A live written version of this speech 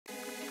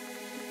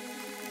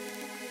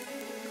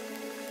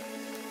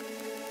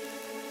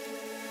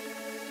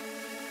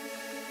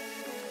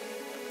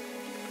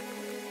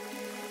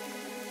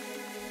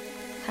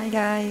Hi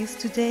guys,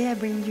 today I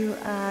bring you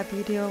a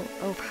video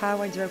of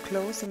how I draw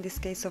clothes, in this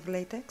case of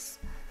latex.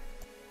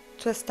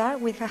 To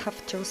start with, I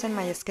have chosen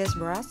my sketch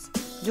brush.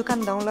 You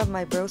can download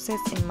my brushes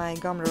in my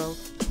Gumroad.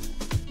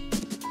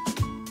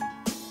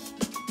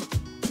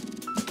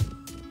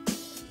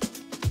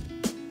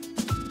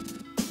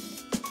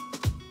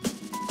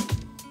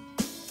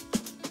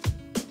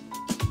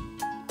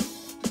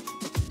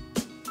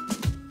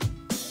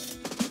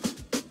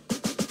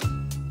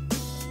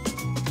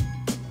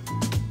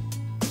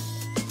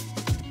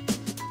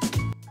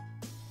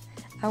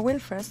 I will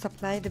first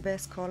apply the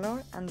base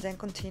color and then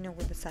continue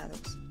with the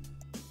shadows.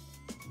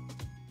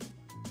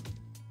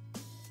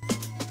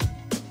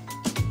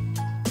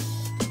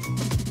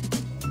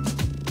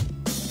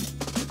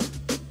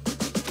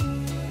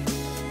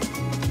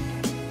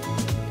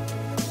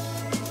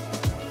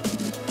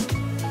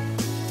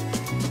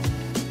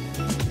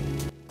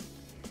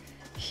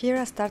 Here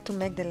I start to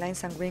make the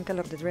lines and wrinkles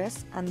of the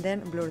dress and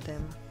then blur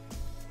them.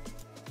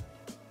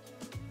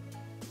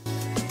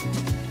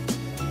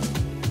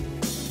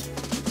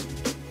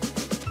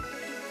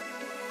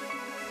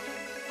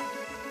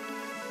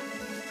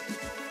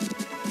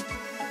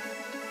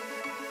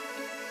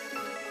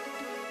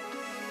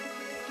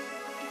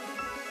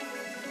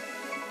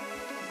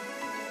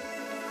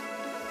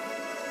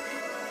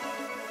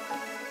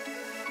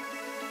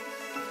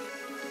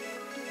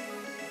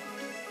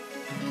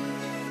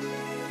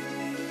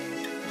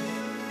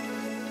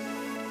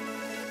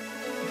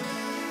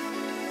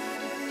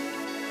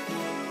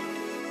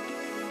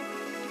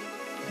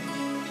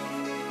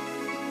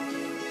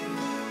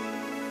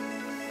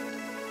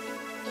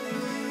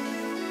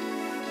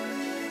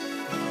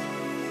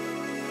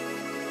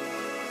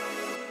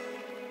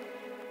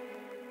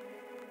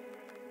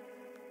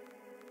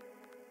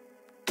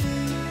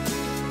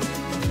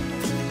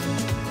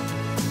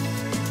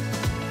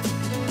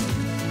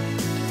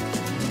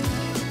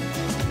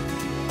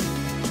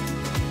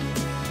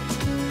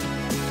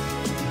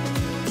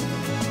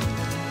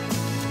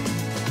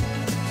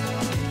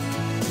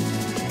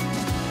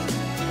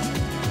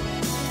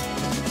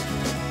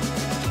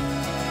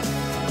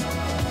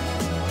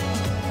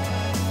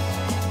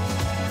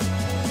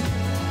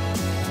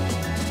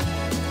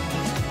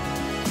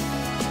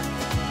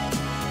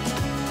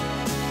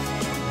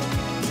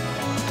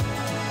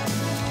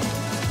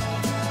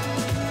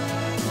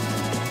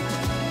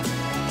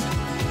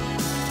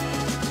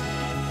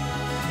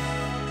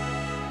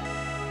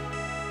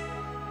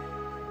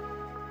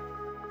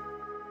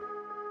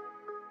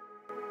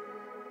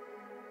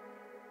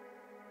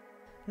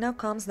 Now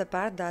comes the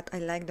part that I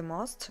like the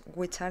most,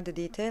 which are the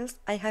details.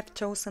 I have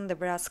chosen the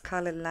brass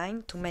colored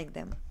line to make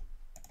them.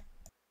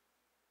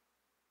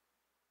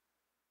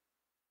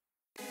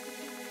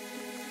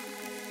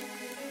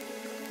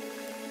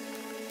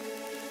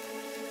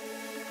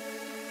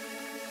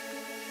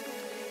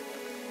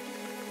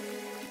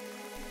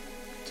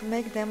 To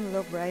make them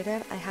look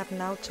brighter, I have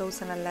now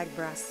chosen a light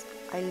brass.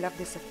 I love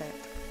this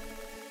effect.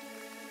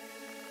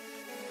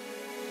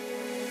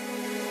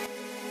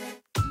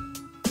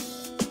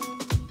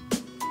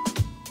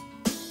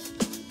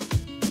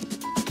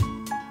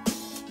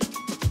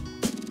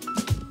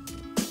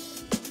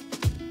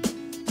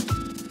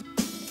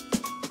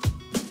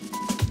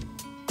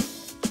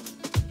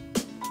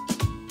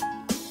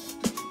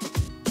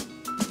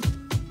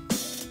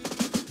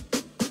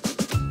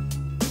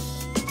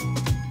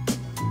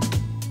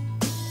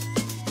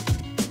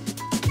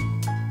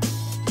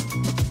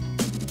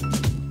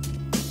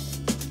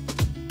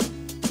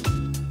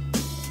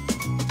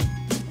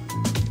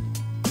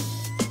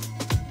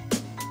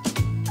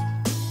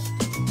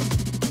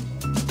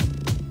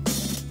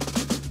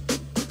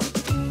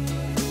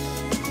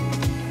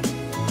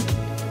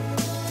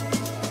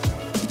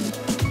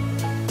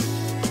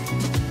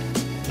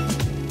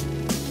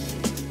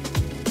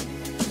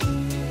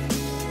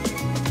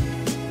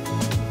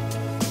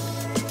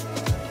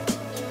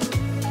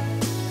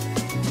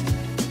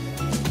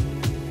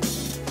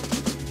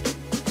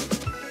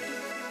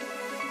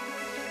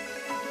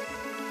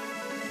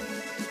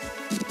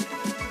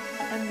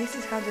 And this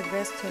is how the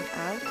dress turned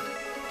out.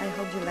 I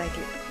hope you like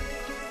it.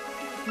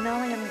 Now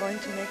I am going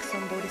to make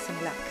some booties in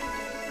black.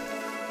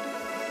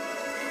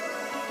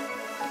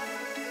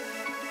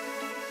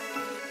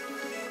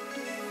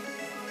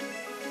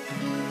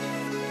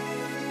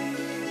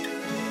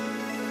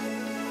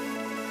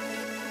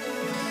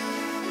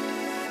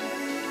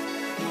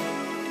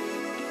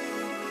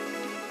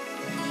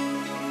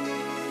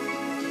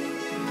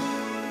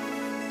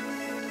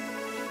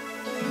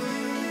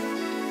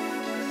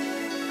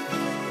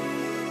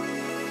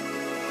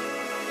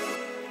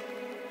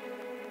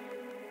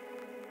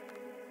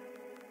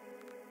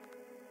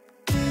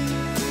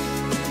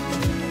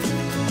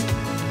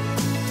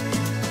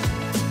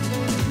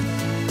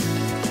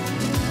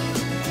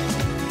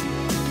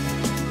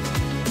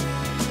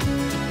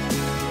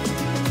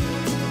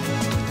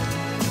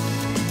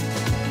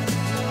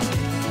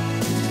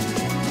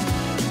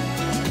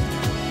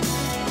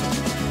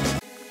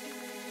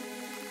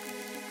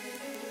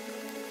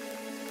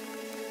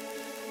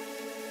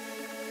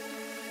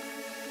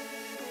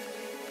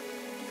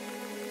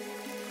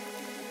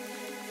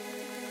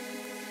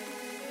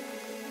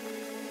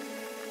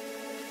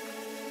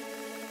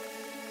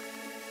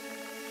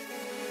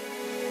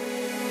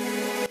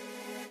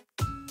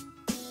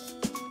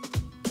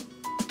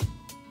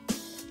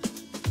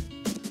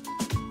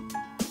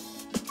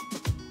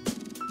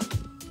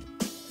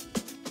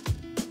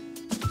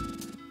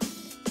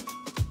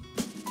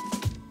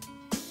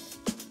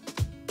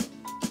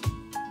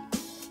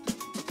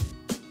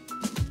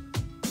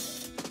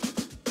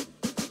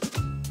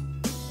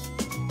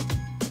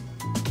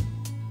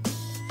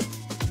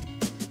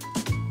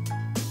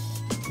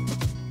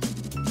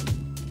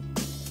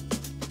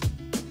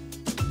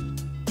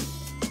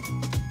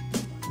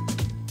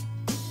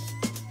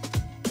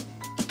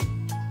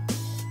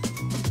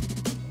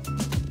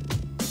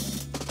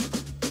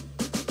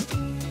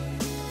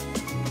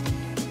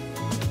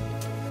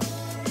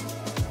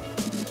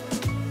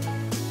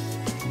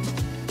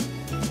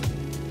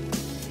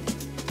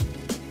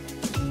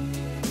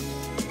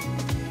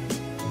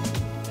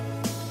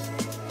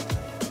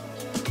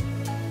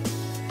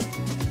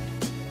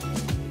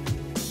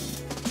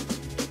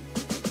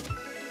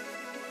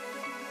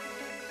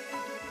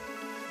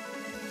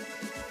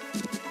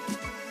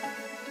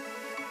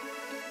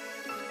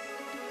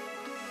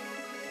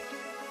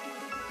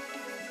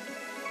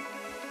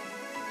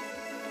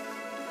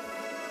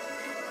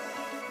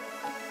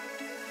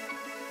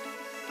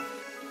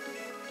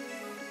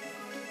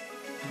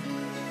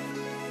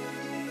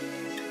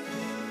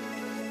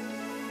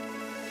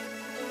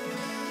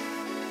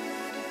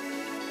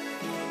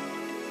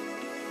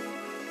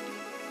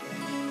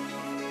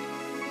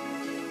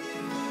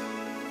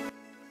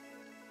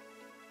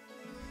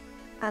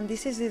 And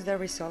this is the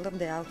result of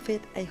the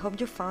outfit. I hope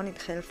you found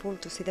it helpful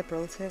to see the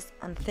process,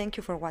 and thank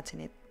you for watching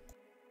it.